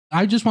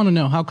I just want to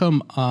know how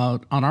come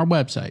on our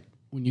website,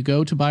 when you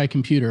go to buy a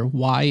computer,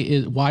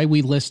 why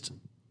we list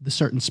the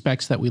certain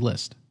specs that we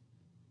list?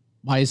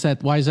 Why is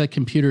that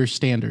computer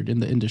standard in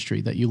the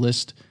industry that you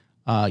list?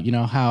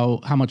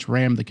 How much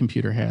RAM the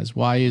computer has?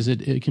 Why is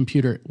it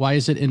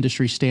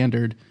industry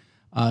standard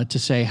to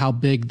say how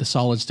big the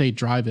solid state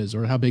drive is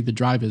or how big the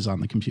drive is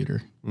on the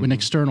computer when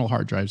external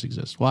hard drives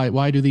exist?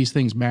 Why do these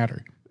things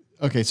matter?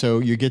 Okay, so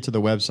you get to the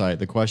website.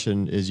 The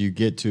question is you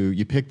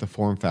pick the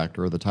form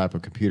factor or the type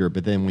of computer,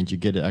 but then when you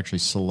get to actually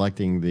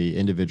selecting the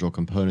individual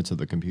components of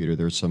the computer,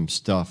 there's some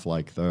stuff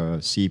like the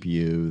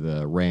CPU,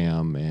 the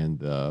RAM, and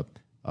the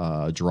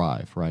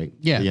drive, right?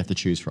 Yeah, that you have to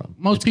choose from.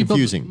 Most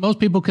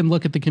people can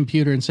look at the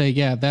computer and say,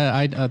 yeah,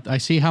 that I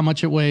see how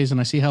much it weighs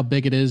and I see how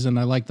big it is and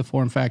I like the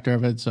form factor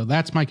of it, so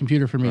that's my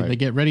computer for me. Right. They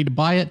get ready to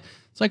buy it.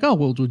 It's like, oh,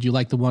 well, would you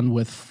like the one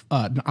with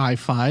an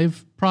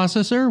i5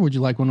 processor? Would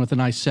you like one with an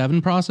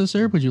i7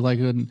 processor? Would you like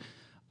an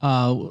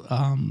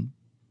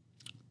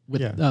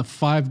with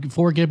 4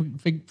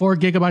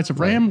 gigabytes of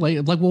RAM?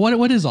 Like, well,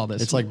 what is all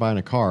this? It's like buying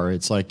a car.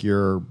 It's like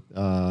it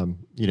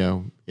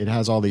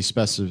has all these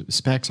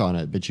specs on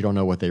it, but you don't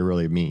know what they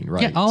really mean,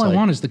 right? Yeah, all I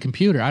want is the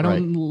computer. I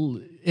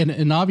don't,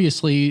 and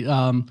obviously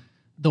the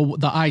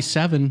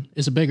i7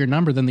 is a bigger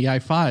number than the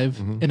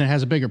i5, and it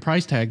has a bigger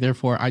price tag.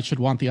 Therefore, I should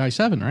want the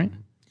i7, right?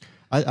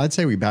 I'd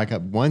say we back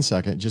up 1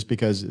 second, just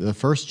because the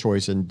first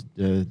choice in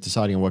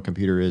deciding on what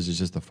computer is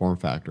just the form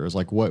factor. It's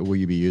like, what will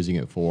you be using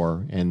it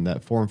for? And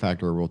that form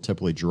factor will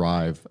typically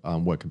drive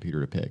what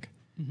computer to pick.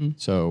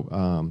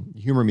 So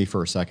humor me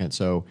for a second.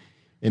 So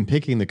in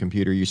picking the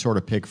computer, you sort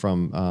of pick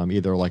from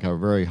either like a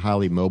very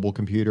highly mobile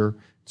computer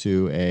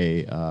to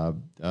a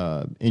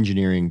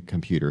engineering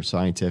computer,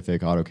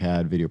 scientific,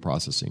 AutoCAD, video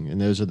processing.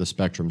 And those are the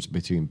spectrums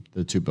between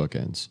the two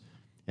bookends.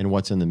 And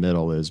what's in the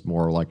middle is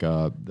more like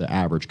the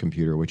average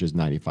computer, which is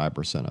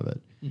 95% of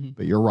it.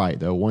 But you're right,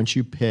 though. Once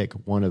you pick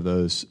one of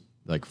those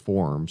like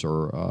forms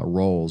or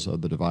roles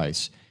of the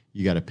device,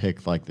 you got to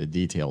pick like the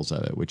details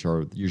of it, which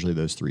are usually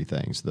those three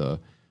things: the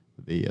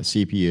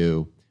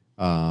CPU.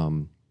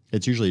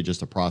 It's usually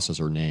just a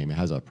processor name. It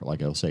has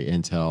it'll say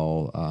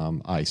Intel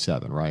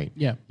i7, right?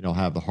 Yeah. It'll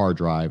have the hard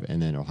drive,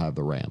 and then it'll have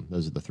the RAM.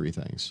 Those are the three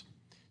things.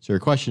 So your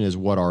question is,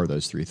 what are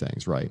those three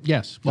things, right?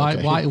 Yes.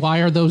 Why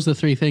are those the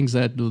three things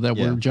that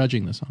we're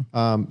judging this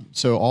on?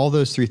 So all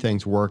those three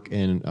things work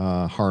in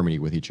harmony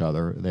with each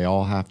other. They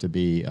all have to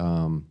be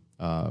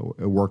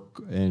work,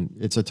 and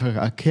it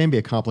can be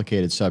a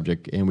complicated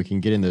subject, and we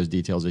can get in those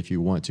details if you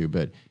want to.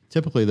 But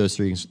typically, those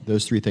three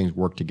things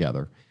work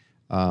together.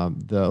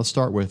 Let's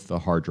start with the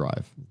hard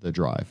drive, the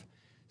drive.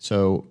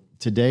 So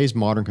today's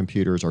modern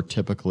computers are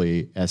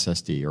typically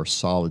SSD or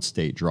solid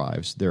state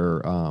drives.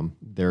 They're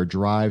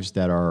drives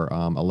that are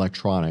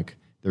electronic.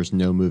 There's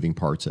no moving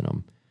parts in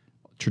them.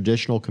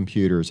 Traditional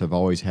computers have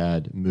always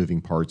had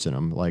moving parts in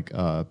them, like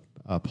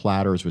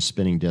platters with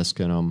spinning disk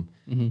in them.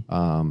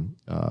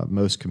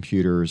 Most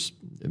computers,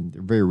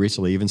 very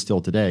recently, even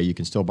still today, you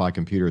can still buy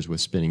computers with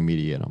spinning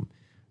media in them.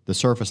 The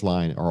Surface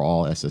line are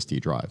all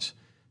SSD drives.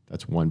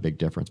 That's one big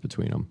difference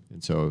between them.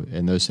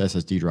 And those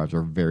SSD drives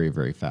are very,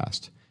 very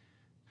fast.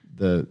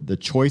 The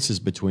choices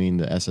between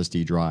the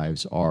SSD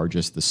drives are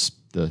just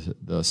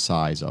the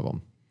size of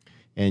them.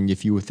 And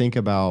if you would think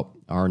about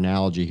our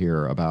analogy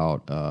here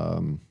about,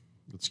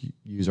 let's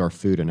use our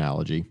food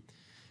analogy.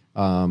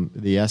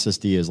 The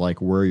SSD is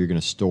like where you're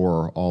going to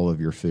store all of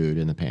your food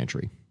in the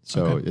pantry.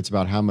 So it's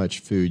about how much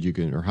food you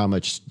can, or how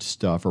much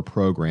stuff or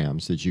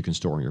programs that you can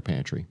store in your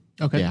pantry.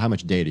 Yeah, how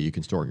much data you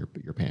can store in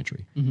your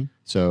pantry.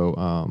 So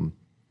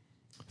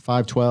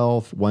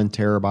 512, 1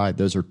 terabyte,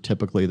 those are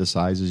typically the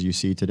sizes you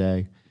see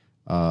today.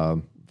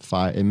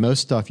 And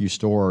most stuff you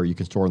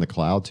can store in the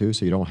cloud too,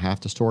 so you don't have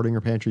to store it in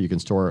your pantry. You can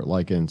store it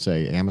like in,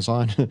 say,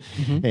 Amazon.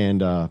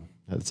 And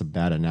that's a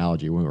bad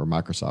analogy when we're a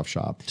Microsoft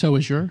shop. So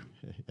Azure?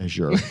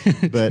 Azure.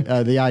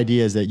 But the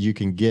idea is that you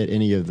can get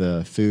any of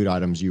the food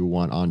items you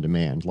want on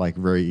demand, like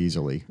very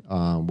easily,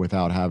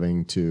 without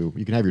having to.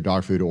 You can have your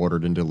dog food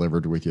ordered and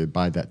delivered with you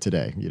by that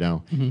today,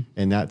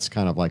 and that's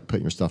kind of like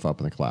putting your stuff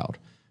up in the cloud.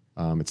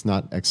 It's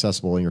not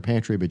accessible in your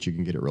pantry, but you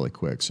can get it really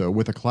quick. So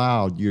with a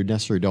cloud, you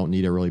necessarily don't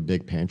need a really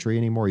big pantry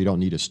anymore. You don't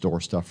need to store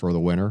stuff for the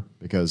winter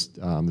because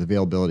the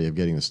availability of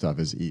getting the stuff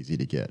is easy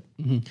to get.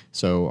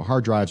 So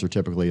hard drives are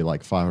typically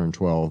like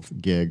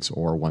 512 gigs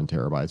or 1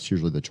 terabyte. It's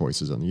usually the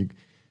choices. And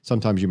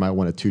sometimes you might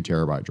want a 2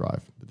 terabyte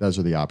drive. But those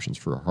are the options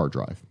for a hard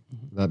drive.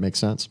 That makes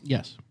sense?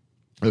 Yes.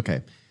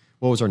 Okay.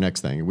 What was our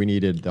next thing? We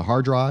needed the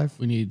hard drive.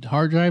 We need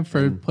hard drive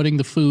for putting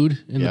the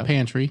food in the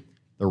pantry.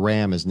 The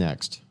RAM is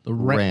next. The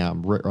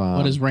RAM.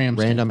 What is RAM?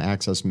 Random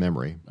access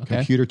memory. Okay.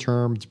 Computer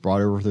term. It's brought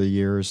over the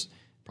years.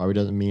 Probably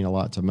doesn't mean a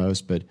lot to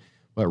most, but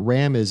what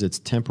RAM is, it's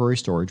temporary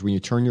storage. When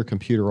you turn your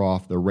computer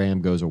off, the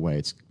RAM goes away.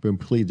 It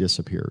completely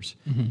disappears.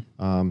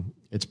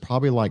 It's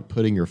probably like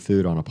putting your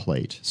food on a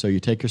plate. So you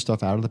take your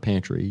stuff out of the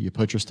pantry, you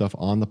put your stuff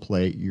on the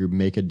plate, you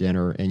make a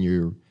dinner, and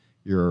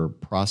you're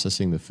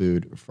processing the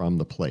food from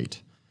the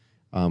plate.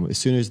 As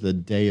soon as the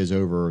day is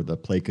over, the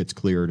plate gets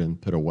cleared and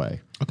put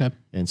away. Okay.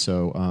 And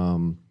so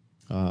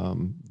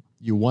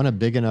you want a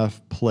big enough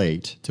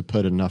plate to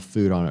put enough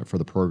food on it for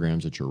the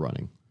programs that you're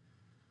running.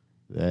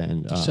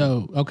 And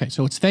so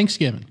it's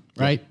Thanksgiving,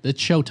 right?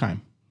 It's showtime.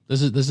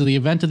 This is the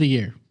event of the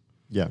year.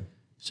 yeah.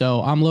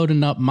 So I'm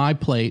loading up my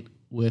plate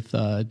with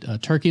a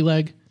turkey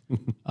leg,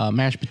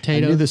 mashed I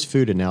potato. knew this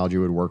food analogy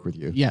would work with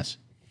you. Yes,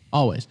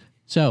 always.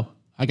 So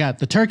I got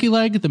the turkey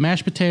leg, the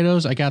mashed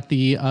potatoes. I got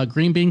the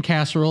green bean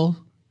casserole,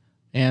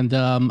 and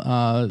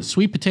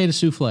sweet potato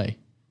souffle.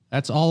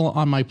 That's all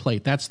on my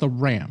plate. That's the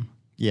RAM.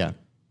 Yeah.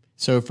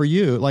 So for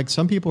you, like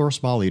some people are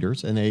small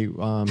eaters and they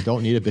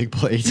don't need a big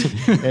plate.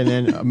 And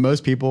then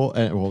most people,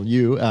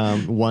 you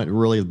want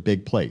really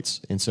big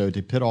plates. And so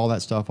to put all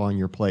that stuff on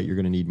your plate, you're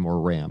going to need more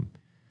RAM.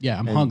 Yeah,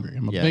 I'm hungry.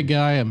 I'm a big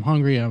guy. I'm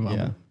hungry.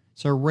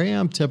 So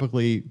RAM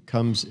typically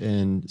comes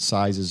in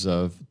sizes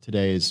of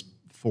today's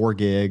 4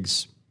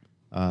 gigs,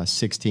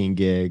 16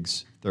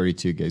 gigs,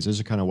 32 gigs.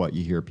 Those are kind of what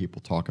you hear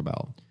people talk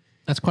about.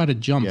 That's quite a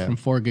jump from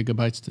 4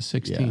 gigabytes to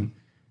 16. Yeah.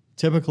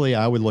 Typically,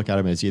 I would look at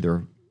them as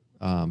either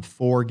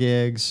 4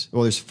 gigs.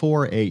 Well, there's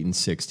 4, 8, and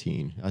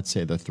 16. I'd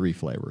say the 3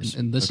 flavors.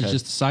 And this is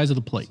just the size of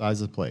the plate. Size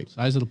of the plate.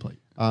 Size of the plate.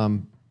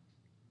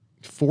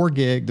 4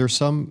 gig. There's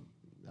some.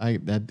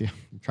 I'm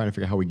trying to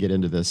figure out how we get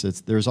into this.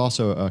 There's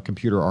also a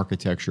computer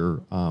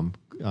architecture.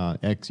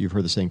 You've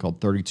heard this thing called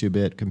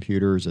 32-bit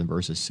computers and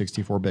versus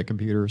 64-bit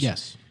computers.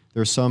 Yes.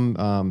 There's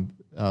some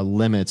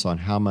limits on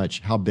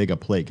how big a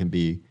plate can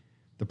be.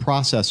 The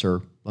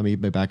processor. Let me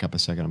back up a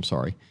second. I'm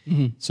sorry.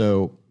 Mm-hmm.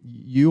 So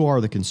you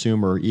are the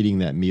consumer eating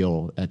that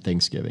meal at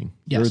Thanksgiving.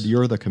 Yes.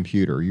 You're the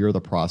computer. You're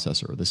the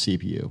processor, the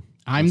CPU.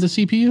 I'm the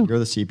CPU? You're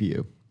the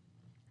CPU.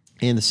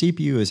 And the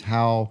CPU is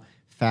how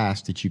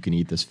fast that you can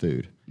eat this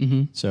food.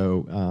 Mm-hmm.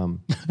 So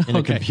in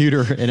a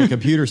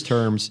computer's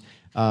terms,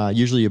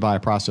 usually you buy a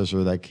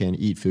processor that can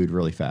eat food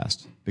really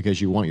fast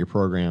because you want your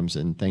programs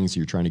and things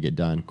you're trying to get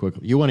done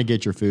quickly. You want to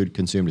get your food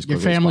consumed as quickly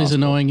as possible. Your family's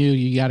annoying you.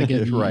 You got to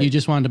get, right. You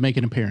just wanted to make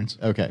an appearance.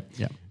 Okay.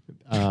 Yeah.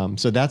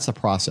 So that's the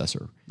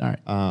processor. All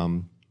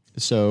right.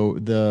 So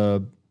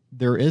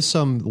there is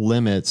some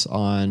limits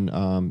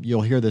on,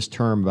 you'll hear this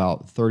term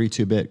about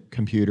 32-bit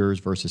computers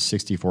versus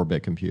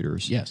 64-bit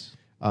computers. Yes.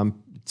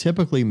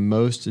 Typically,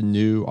 most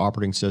new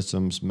operating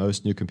systems,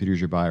 most new computers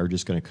you buy are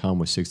just going to come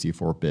with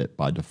 64-bit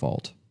by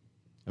default,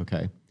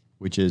 okay,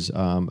 which is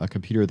a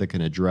computer that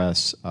can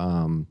address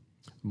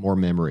more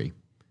memory.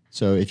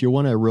 So if you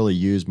want to really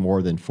use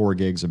more than 4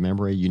 gigs of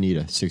memory, you need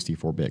a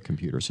 64-bit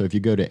computer. So if you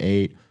go to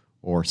 8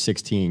 or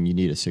 16, you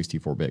need a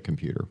 64-bit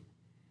computer.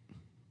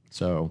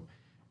 So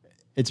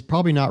it's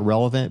probably not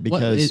relevant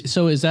because...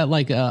 So is that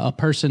like a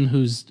person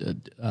who's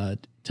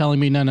telling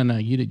me, no,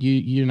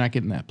 you're not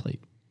getting that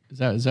plate? Is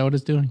that what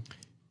it's doing?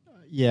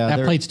 Yeah,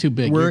 that plate's too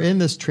big. We're in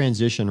this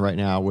transition right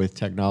now with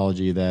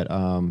technology that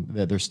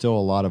there's still a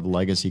lot of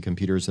legacy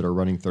computers that are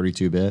running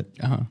 32-bit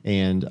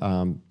and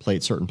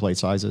certain plate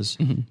sizes,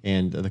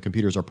 and the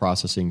computers are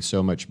processing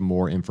so much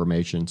more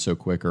information so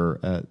quicker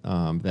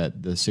that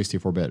the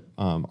 64-bit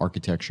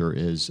architecture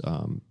is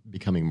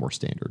becoming more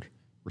standard.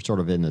 We're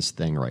sort of in this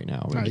thing right now.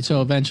 All right, so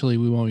eventually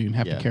we won't even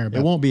have to care about it.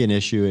 It won't be an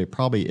issue. It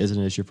probably is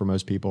an issue for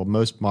most people.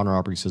 Most modern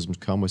operating systems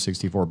come with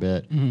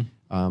 64-bit.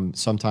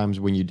 Sometimes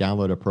when you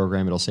download a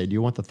program, it'll say, do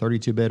you want the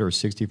 32-bit or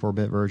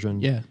 64-bit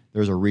version? Yeah.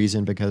 There's a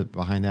reason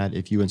behind that.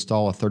 If you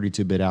install a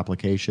 32-bit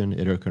application,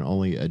 it can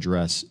only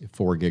address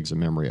 4 gigs of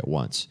memory at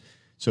once.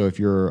 So if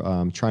you're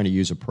trying to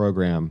use a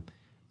program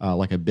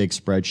like a big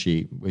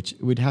spreadsheet, which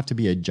would have to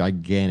be a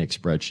gigantic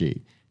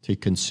spreadsheet to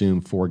consume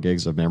 4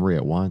 gigs of memory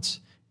at once,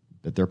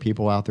 but there are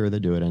people out there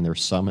that do it, and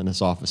there's some in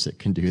this office that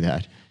can do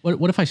that.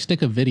 What if I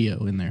stick a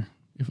video in there?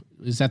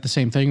 Is that the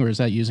same thing, or is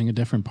that using a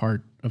different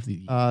part of the...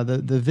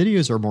 The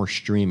videos are more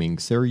streaming.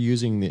 So they're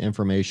using the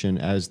information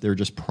as they're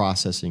just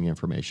processing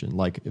information.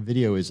 Like a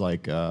video is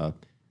like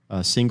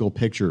single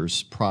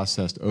pictures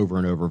processed over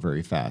and over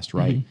very fast,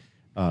 right?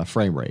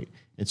 Frame rate.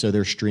 And so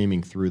they're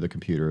streaming through the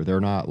computer.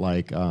 They're not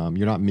like,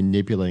 you're not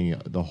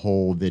manipulating the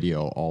whole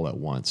video all at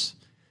once.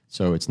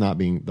 So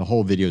the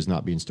whole video is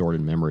not being stored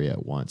in memory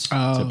at once,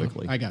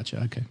 typically. I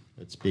gotcha, okay.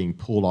 It's being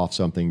pulled off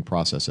something,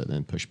 process it, and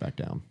then pushed back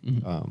down.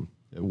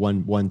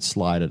 One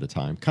slide at a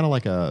time, kind of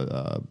like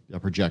a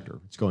projector.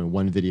 It's going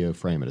one video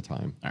frame at a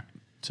time. All right.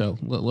 So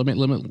let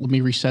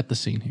me reset the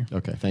scene here.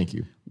 Okay, thank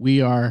you.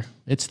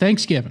 It's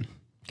Thanksgiving.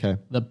 Okay.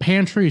 The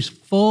pantry's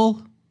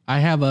full. I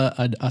have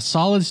a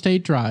solid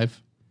state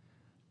drive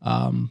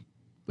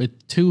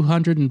with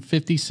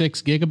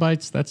 256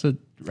 gigabytes. That's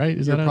right?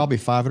 You're probably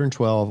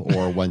 512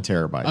 or 1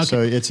 terabyte. Okay.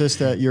 So it's just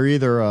that you're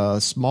either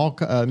a small,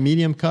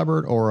 medium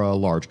cupboard or a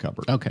large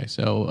cupboard. Okay,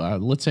 so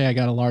let's say I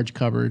got a large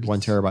cupboard. 1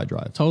 terabyte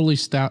drive. Totally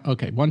stout.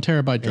 Okay, 1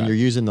 terabyte drive. And you're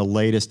using the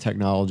latest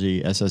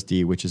technology,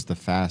 SSD, which is the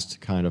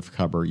fast kind of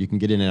cupboard. You can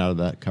get in and out of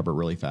that cupboard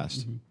really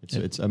fast.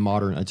 It's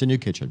a new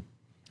kitchen.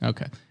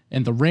 Okay,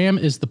 and the RAM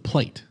is the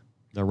plate.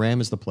 The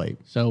RAM is the plate.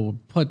 So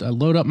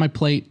load up my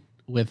plate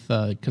with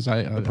because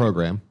the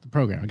program.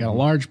 I got a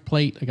large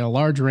plate. I got a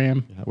large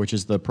RAM, which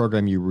is the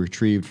program you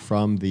retrieved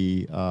from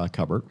the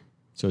cupboard.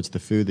 So it's the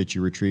food that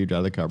you retrieved out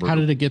of the cupboard. How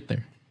did it get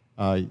there?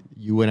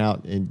 you went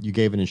out and you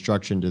gave an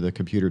instruction to the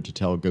computer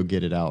to go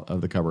get it out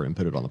of the cupboard and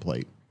put it on the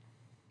plate.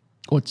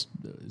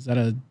 Is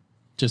that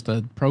just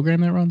a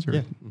program that runs? Or?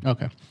 Yeah.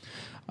 Okay.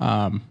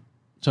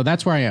 So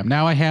that's where I am.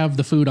 Now I have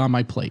the food on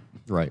my plate.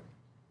 Right.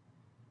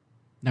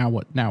 Now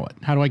what?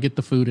 How do I get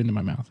the food into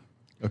my mouth?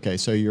 Okay,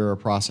 so you're a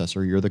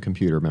processor. You're the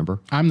computer,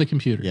 remember? I'm the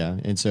computer. Yeah,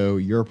 and so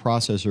your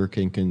processor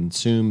can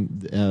consume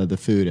the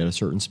food at a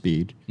certain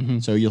speed.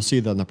 So you'll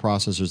see that on the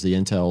processors, the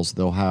Intels,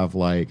 they'll have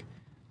like,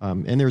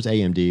 and there's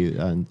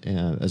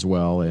AMD as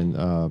well, and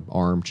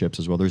ARM chips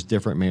as well. There's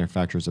different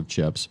manufacturers of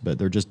chips, but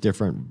they're just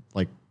different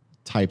like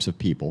types of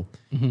people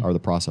are the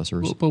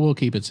processors. But we'll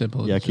keep it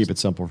simple. Yeah, keep it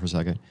simple for a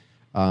second.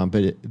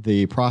 But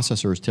the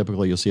processors,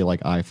 typically you'll see like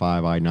i5,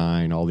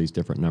 i9, all these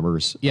different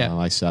numbers,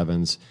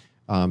 i7s.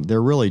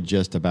 They're really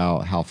just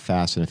about how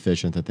fast and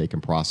efficient that they can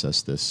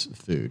process this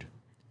food.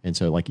 And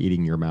so like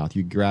eating your mouth,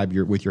 you grab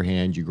with your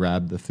hand, you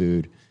grab the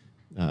food,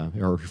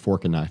 or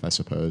fork and knife, I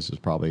suppose, is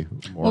probably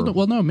more.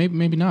 Well, no,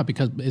 maybe not,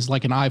 because it's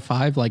like an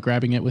i5, like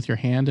grabbing it with your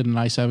hand, and an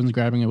i7 is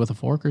grabbing it with a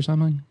fork or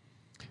something?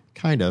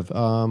 Kind of.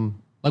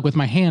 Like with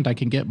my hand, I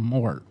can get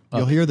more.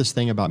 You'll hear this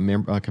thing about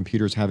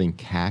computers having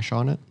cache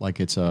on it. Like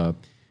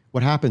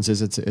what happens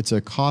is it's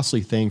a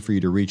costly thing for you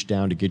to reach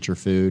down to get your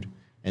food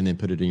and then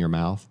put it in your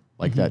mouth.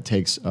 Like that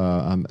takes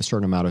a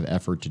certain amount of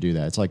effort to do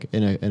that. It's like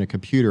in a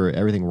computer,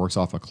 everything works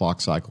off a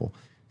clock cycle.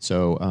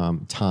 So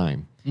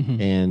time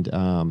and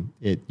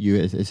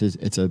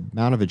it's a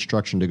amount of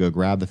instruction to go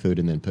grab the food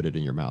and then put it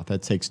in your mouth.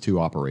 That takes 2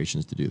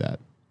 operations to do that,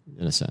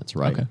 in a sense,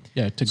 right? Okay.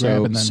 Yeah, to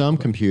grab and then some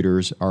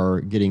computers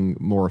are getting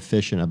more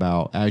efficient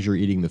about, as you're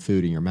eating the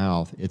food in your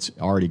mouth, it's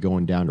already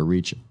going down to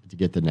reach to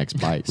get the next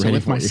bite. So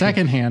with my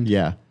second hand.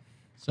 Yeah.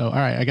 So, all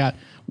right, I got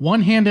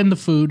one hand in the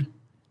food.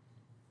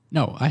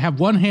 No, I have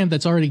one hand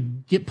that's already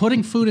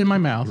putting food in my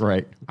mouth.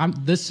 Right.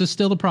 This is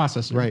still the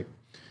processor. Right.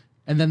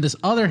 And then this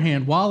other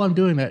hand, while I'm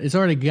doing that, it's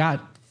already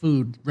got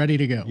food ready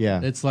to go.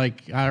 Yeah. It's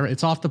like,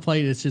 it's off the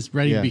plate. It's just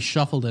ready to be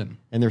shuffled in.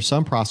 And there's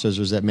some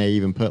processors that may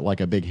even put like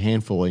a big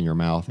handful in your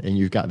mouth, and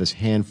you've got this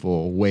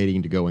handful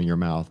waiting to go in your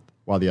mouth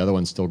while the other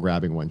one's still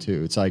grabbing one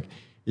too. It's like,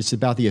 it's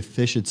about the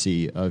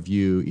efficiency of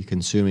you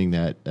consuming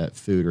that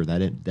food or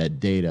that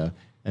data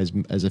as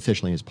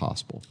efficiently as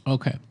possible.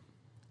 Okay.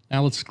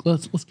 Now let's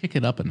kick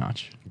it up a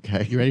notch.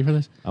 Okay. You ready for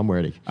this? I'm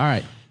ready. All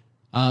right.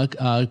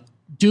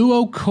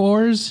 Dual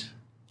cores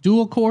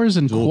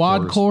and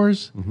quad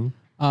cores.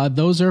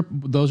 Those are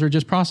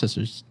just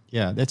processors.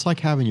 Yeah, it's like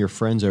having your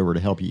friends over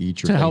to help you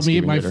eat your to help me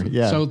eat my dinner. food.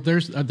 Yeah. So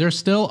there's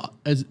still.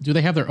 Do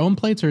they have their own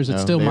plates, or is it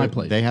still my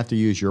plate? They have to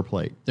use your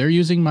plate. They're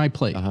using my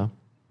plate.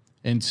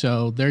 And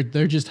so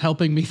they're just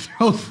helping me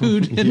throw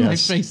food in my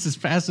face as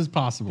fast as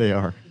possible.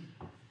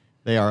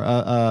 They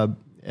are.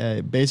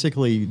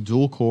 Basically,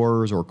 dual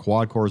cores or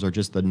quad cores are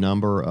just the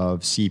number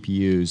of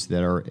CPUs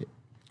that are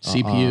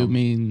CPU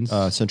means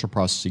central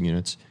processing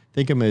units.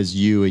 Think of them as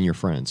you and your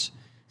friends.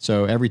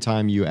 So every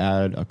time you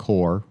add a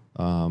core,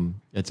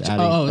 it's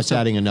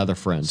adding another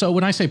friend. So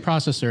when I say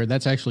processor,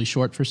 that's actually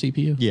short for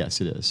CPU? Yes,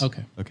 it is.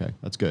 Okay,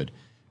 that's good.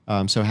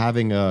 So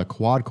having a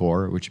quad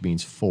core, which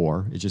means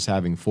 4, is just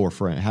having 4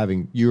 friends.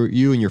 Having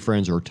you and your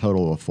friends are a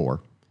total of 4.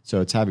 So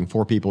it's having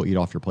 4 people eat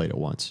off your plate at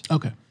once.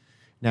 Okay.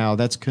 Now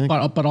that's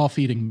but all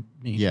feeding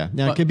me. Yeah.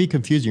 Now it could be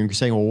confusing. You're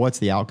saying, well, what's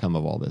the outcome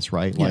of all this,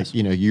 right? Yes.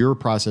 Like, you're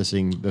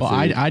processing the food.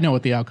 I know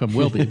what the outcome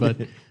will be, but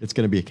it's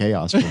going to be a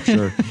chaos for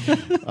sure.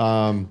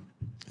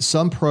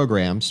 Some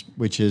programs,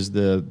 which is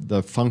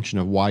the function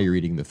of why you're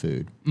eating the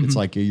food. It's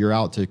like you're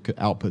out to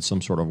output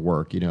some sort of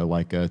work.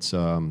 Like it's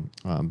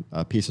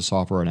a piece of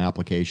software, an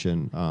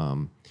application.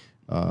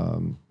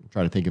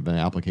 Try to think of an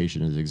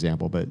application as an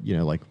example, but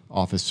like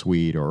Office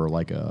Suite or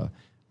like a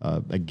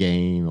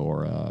game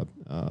or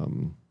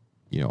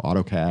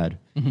AutoCAD.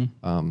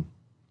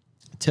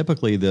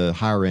 Typically, the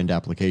higher end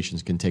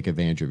applications can take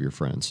advantage of your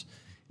friends.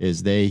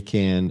 Is they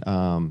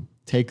can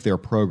take their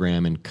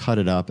program and cut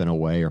it up in a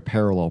way or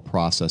parallel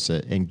process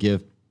it and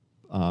give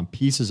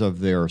pieces of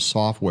their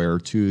software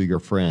to your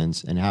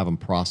friends and have them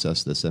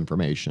process this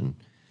information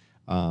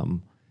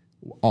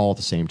all at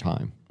the same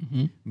time.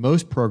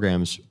 Most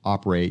programs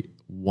operate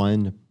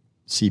one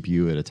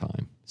CPU at a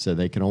time. So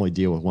they can only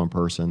deal with one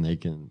person. They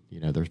can,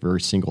 they're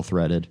very single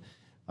threaded.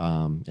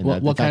 And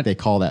in fact, they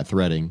call that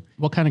threading.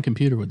 What kind of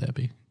computer would that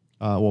be?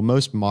 Well,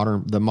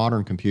 the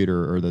modern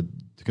computer or the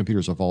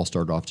computers have all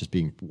started off just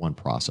being one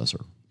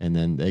processor. And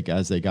then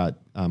as they got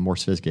more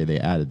sophisticated, they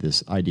added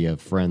this idea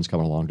of friends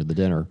coming along to the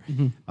dinner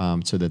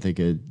so that they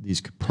could,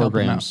 these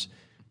programs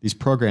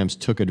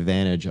took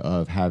advantage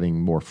of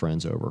having more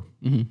friends over.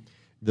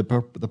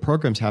 The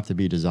programs have to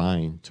be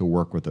designed to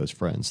work with those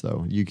friends,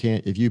 though. You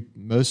can't,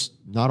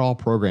 not all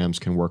programs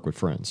can work with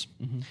friends.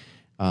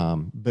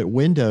 But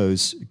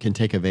Windows can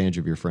take advantage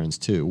of your friends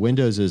too.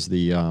 Windows is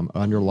the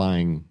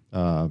underlying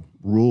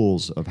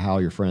rules of how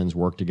your friends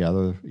work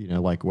together,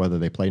 like whether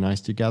they play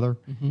nice together.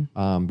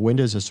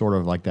 Windows is sort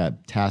of like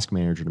that task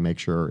manager to make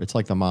sure, it's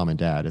like the mom and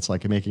dad. It's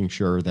like making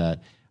sure that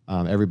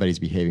everybody's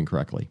behaving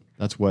correctly.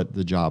 That's what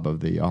the job of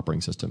the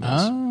operating system is.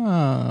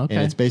 Ah, okay.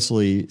 And it's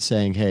basically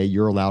saying, hey,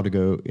 you're allowed to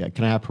go.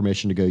 Can I have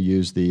permission to go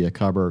use the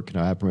cupboard? Can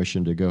I have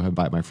permission to go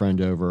invite my friend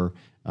over?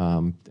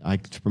 I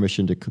have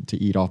permission to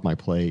eat off my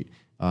plate.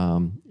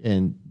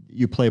 And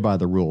you play by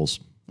the rules.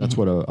 That's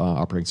what an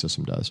operating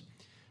system does.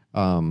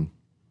 I'm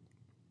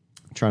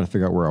trying to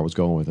figure out where I was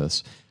going with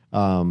this.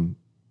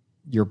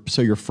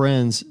 Your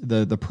friends,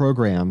 the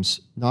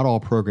programs, not all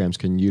programs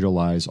can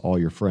utilize all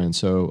your friends.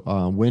 So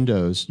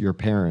Windows, your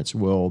parents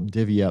will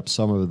divvy up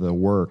some of the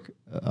work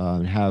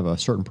and have a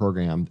certain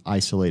program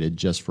isolated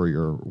just for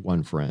your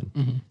one friend.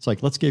 It's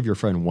like, let's give your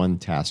friend one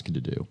task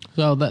to do.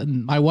 So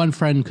my one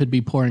friend could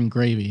be pouring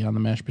gravy on the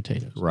mashed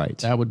potatoes. Right.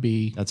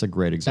 That's a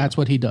great example. That's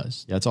what he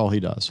does. That's all he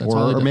does.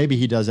 Or maybe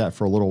he does that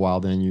for a little while.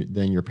 Then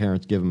your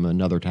parents give him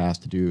another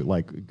task to do,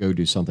 like go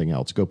do something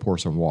else, go pour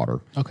some water.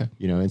 Okay.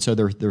 And so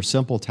they're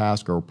simple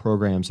tasks or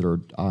programs that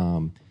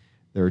are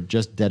they're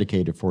just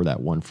dedicated for that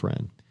one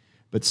friend.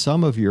 But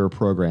some of your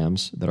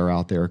programs that are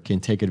out there can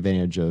take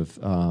advantage of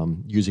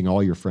using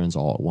all your friends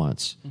all at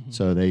once.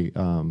 So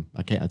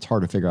it's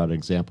hard to figure out an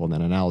example in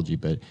that analogy,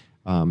 but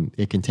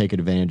it can take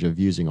advantage of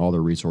using all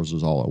their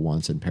resources all at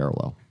once in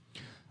parallel.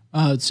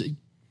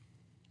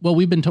 Well,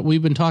 we've been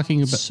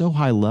talking about so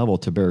high level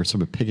to bear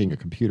some of picking a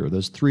computer.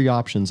 There's 3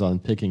 options on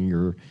picking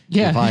your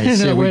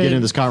device. And we get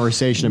into this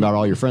conversation about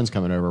all your friends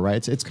coming over,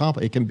 right?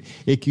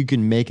 You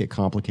can make it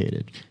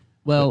complicated.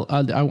 Well,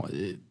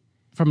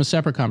 from a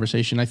separate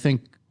conversation, I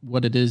think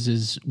what it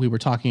is we were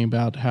talking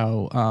about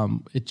how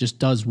it just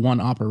does one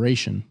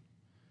operation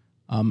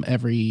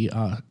every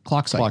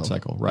clock cycle. Clock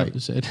cycle, right.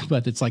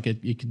 But it's like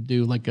you could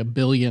do like a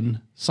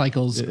billion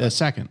cycles a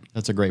second.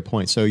 That's a great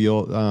point. So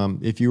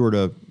if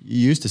you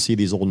used to see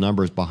these little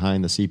numbers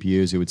behind the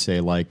CPUs, it would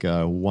say like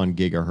 1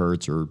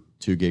 gigahertz or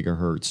 2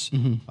 gigahertz.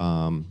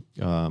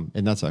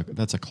 And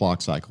that's a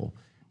clock cycle.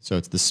 So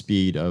it's the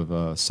speed of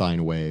a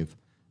sine wave.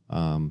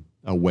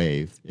 A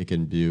wave. It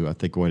can do, I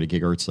think, what a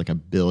gigahertz, like a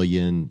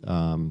billion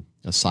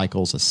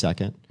cycles a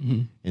second.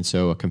 And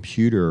so a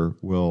computer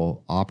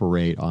will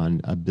operate on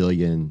a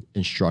billion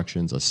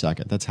instructions a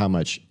second. That's how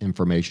much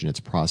information it's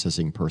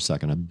processing per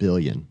second, a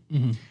billion.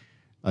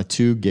 A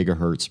 2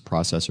 gigahertz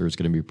processor is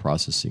going to be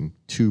processing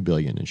 2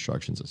 billion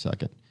instructions a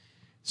second.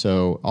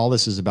 So all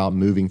this is about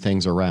moving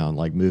things around,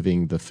 like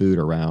moving the food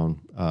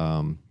around,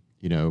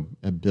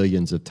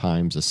 billions of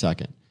times a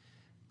second.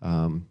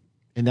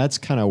 And that's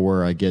kind of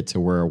where I get to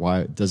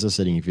why does this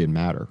even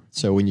matter?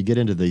 So when you get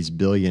into these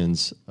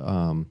billions,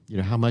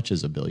 how much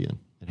is a billion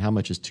and how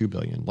much is 2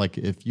 billion? Like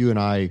if you and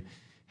I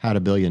had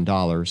 $1 billion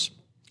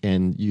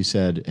and you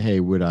said, hey,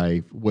 would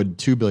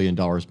 $2 billion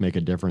make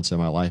a difference in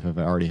my life if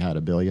I already had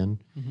 $1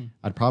 billion?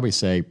 I'd probably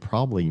say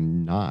probably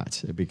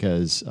not,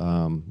 because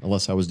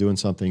unless I was doing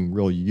something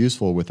really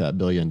useful with that $1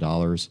 billion,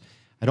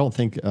 I don't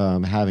think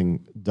having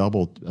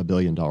double $1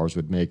 billion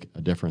would make a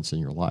difference in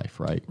your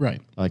life, right?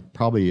 Right. Like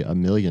probably $1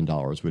 million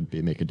would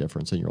make a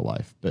difference in your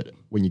life. But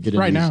when you get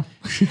right now,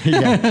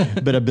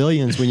 but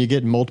when you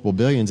get multiple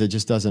billions, it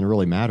just doesn't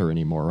really matter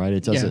anymore, right?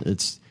 It doesn't. Yeah.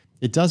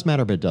 It does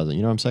matter, but it doesn't.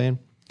 You know what I'm saying?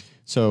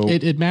 So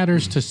it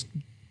matters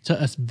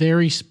to a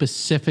very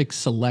specific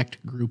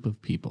select group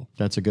of people.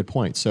 That's a good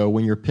point. So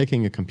when you're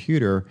picking a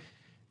computer,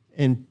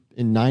 and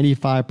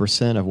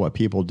 95% of what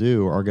people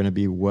do are going to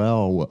be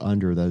well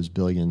under those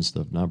billions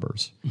of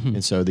numbers.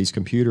 And so these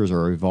computers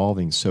are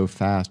evolving so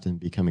fast and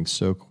becoming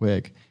so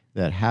quick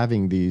that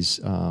having these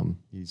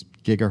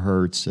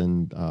gigahertz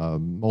and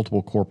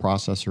multiple core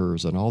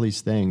processors and all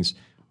these things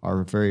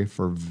are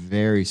for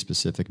very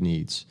specific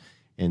needs.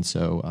 And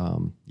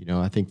so,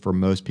 I think for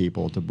most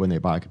people, when they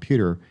buy a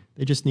computer,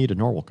 they just need a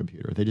normal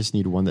computer. They just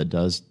need one that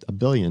does 1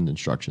 billion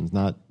instructions,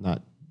 not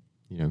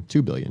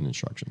 2 billion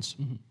instructions.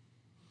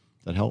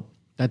 That help?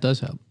 That does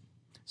help.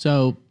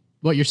 So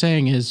what you're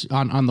saying is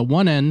on the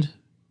one end,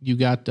 you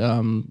got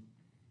a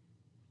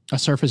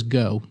Surface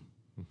Go,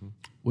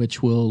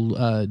 which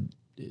will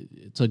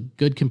it's a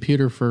good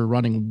computer for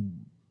running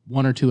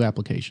 1 or 2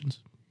 applications.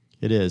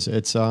 It is.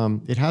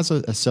 It has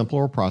a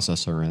simpler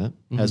processor in it.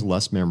 Has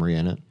less memory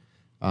in it.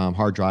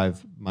 Hard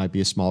drive might be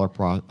a smaller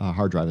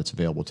hard drive that's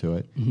available to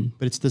it,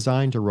 but it's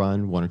designed to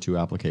run 1 or 2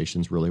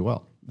 applications really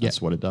well.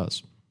 That's what it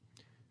does.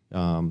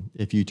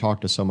 If you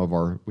talk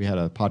to we had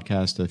a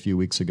podcast a few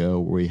weeks ago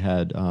where we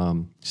had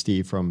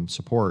Steve from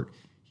support.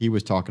 He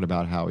was talking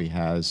about how he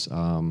has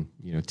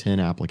 10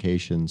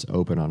 applications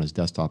open on his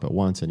desktop at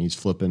once, and he's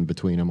flipping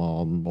between them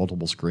all on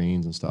multiple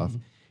screens and stuff.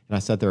 And I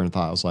sat there and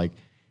thought, I was like,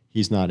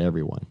 he's not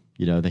everyone.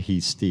 That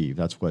he's Steve.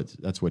 That's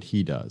what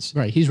he does.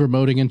 Right. He's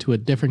remoting into a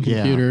different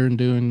computer and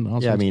doing all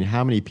sorts. Yeah, I mean,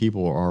 how many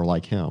people are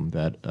like him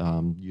that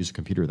use a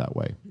computer that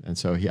way? And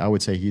so I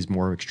would say he's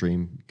more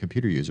extreme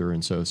computer user.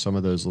 And so some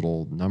of those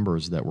little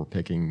numbers that we're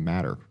picking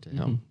matter to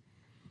him.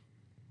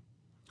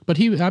 But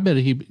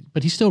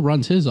he still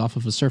runs his off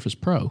of a Surface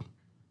Pro.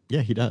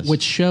 Yeah, he does.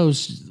 Which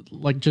shows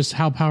like just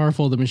how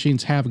powerful the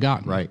machines have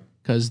gotten. Right.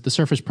 Because the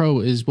Surface Pro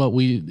is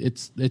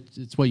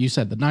it's what you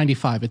said, the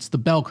 95. It's the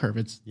bell curve.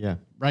 It's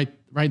right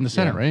in the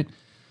center, right?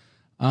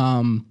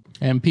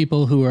 And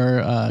people who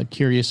are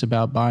curious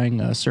about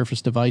buying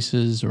Surface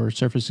devices or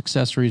Surface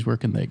accessories, where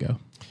can they go?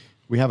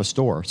 We have a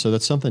store. So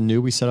that's something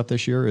new we set up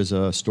this year, is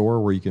a store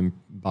where you can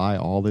buy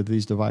all of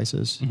these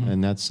devices.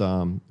 And that's,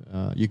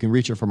 you can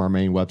reach it from our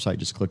main website.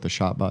 Just click the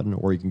shop button,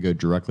 or you can go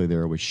directly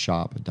there with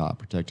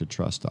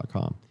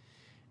shop.protectedtrust.com.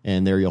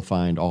 And there you'll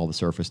find all the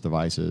Surface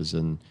devices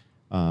and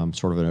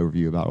sort of an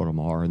overview about what them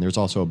are. And there's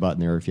also a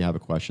button there if you have a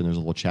question. There's a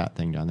little chat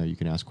thing down there. You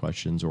can ask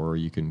questions, or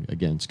you can,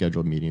 again,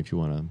 schedule a meeting if you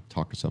want to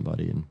talk to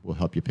somebody, and we'll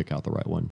help you pick out the right one.